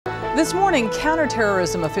This morning,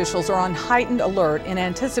 counterterrorism officials are on heightened alert in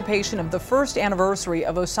anticipation of the first anniversary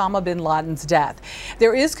of Osama Bin Laden's death.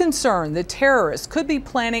 There is concern that terrorists could be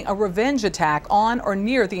planning a revenge attack on or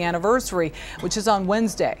near the anniversary, which is on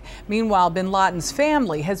Wednesday. Meanwhile, Bin Laden's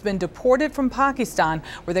family has been deported from Pakistan,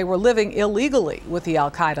 where they were living illegally with the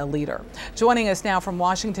al-Qaeda leader. Joining us now from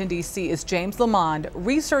Washington, D.C. is James Lamond,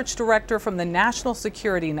 research director from the National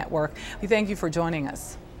Security Network. We thank you for joining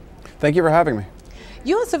us. Thank you for having me.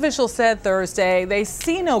 U.S. officials said Thursday they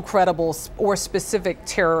see no credible or specific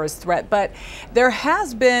terrorist threat, but there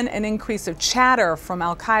has been an increase of chatter from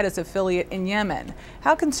al-Qaeda's affiliate in Yemen.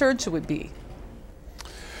 How concerned should we be?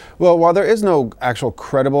 Well, while there is no actual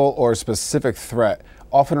credible or specific threat,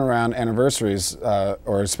 often around anniversaries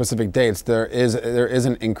or specific dates, there is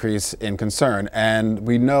an increase in concern, and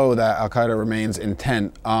we know that al-Qaeda remains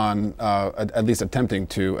intent on at least attempting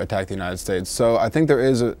to attack the United States. So I think there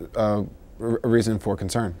is a reason for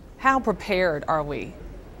concern. How prepared are we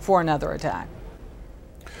for another attack?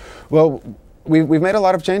 Well, we've made a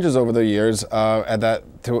lot of changes over the years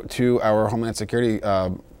to our Homeland Security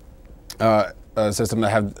system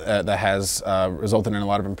that has resulted in a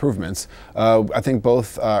lot of improvements. I think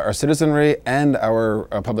both our citizenry and our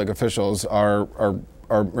public officials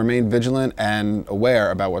remain vigilant and aware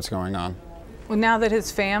about what's going on. Well, now that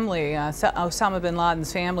his family, Osama Bin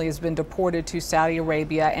Laden's family, has been deported to Saudi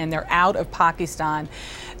Arabia and they're out of Pakistan,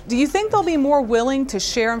 do you think they'll be more willing to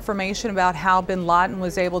share information about how Bin Laden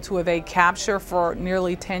was able to evade capture for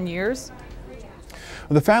nearly 10 years?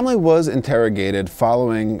 Well, the family was interrogated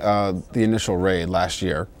following the initial raid last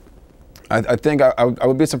year. I think I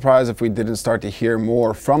would be surprised if we didn't start to hear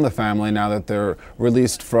more from the family now that they're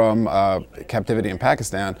released from captivity in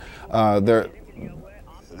Pakistan.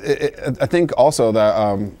 I think also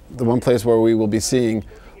that the one place where we will be seeing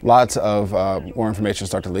lots of more information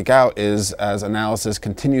start to leak out is as analysis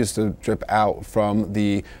continues to drip out from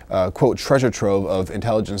the quote treasure trove of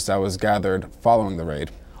intelligence that was gathered following the raid.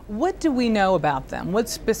 What do we know about them? What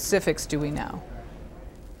specifics do we know?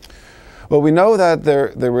 Well, we know that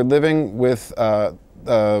they were living with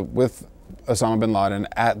Osama Bin Laden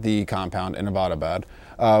at the compound in Abbottabad.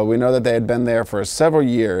 We know that they had been there for several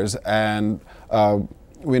years, and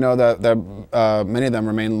we know that many of them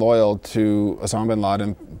remain loyal to Osama bin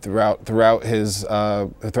Laden throughout his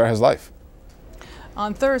life.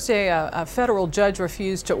 On Thursday, a federal judge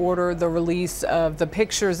refused to order the release of the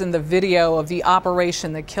pictures and the video of the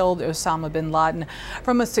operation that killed Osama bin Laden.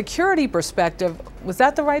 From a security perspective, was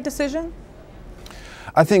that the right decision?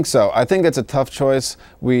 I think so. I think it's a tough choice.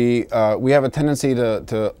 We have a tendency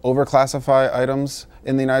to overclassify items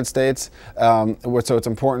in the United States, so it's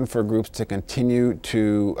important for groups to continue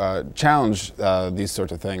to challenge these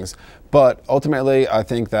sorts of things. But ultimately, I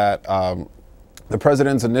think that the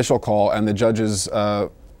president's initial call and the judge's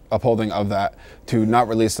upholding of that to not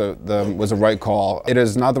release them was a right call. It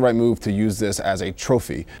is not the right move to use this as a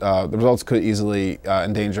trophy. The results could easily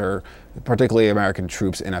endanger particularly American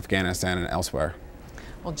troops in Afghanistan and elsewhere.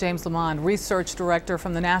 Well, James Lamond, research director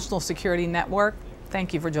from the National Security Network,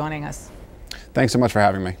 thank you for joining us. Thanks so much for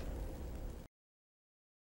having me.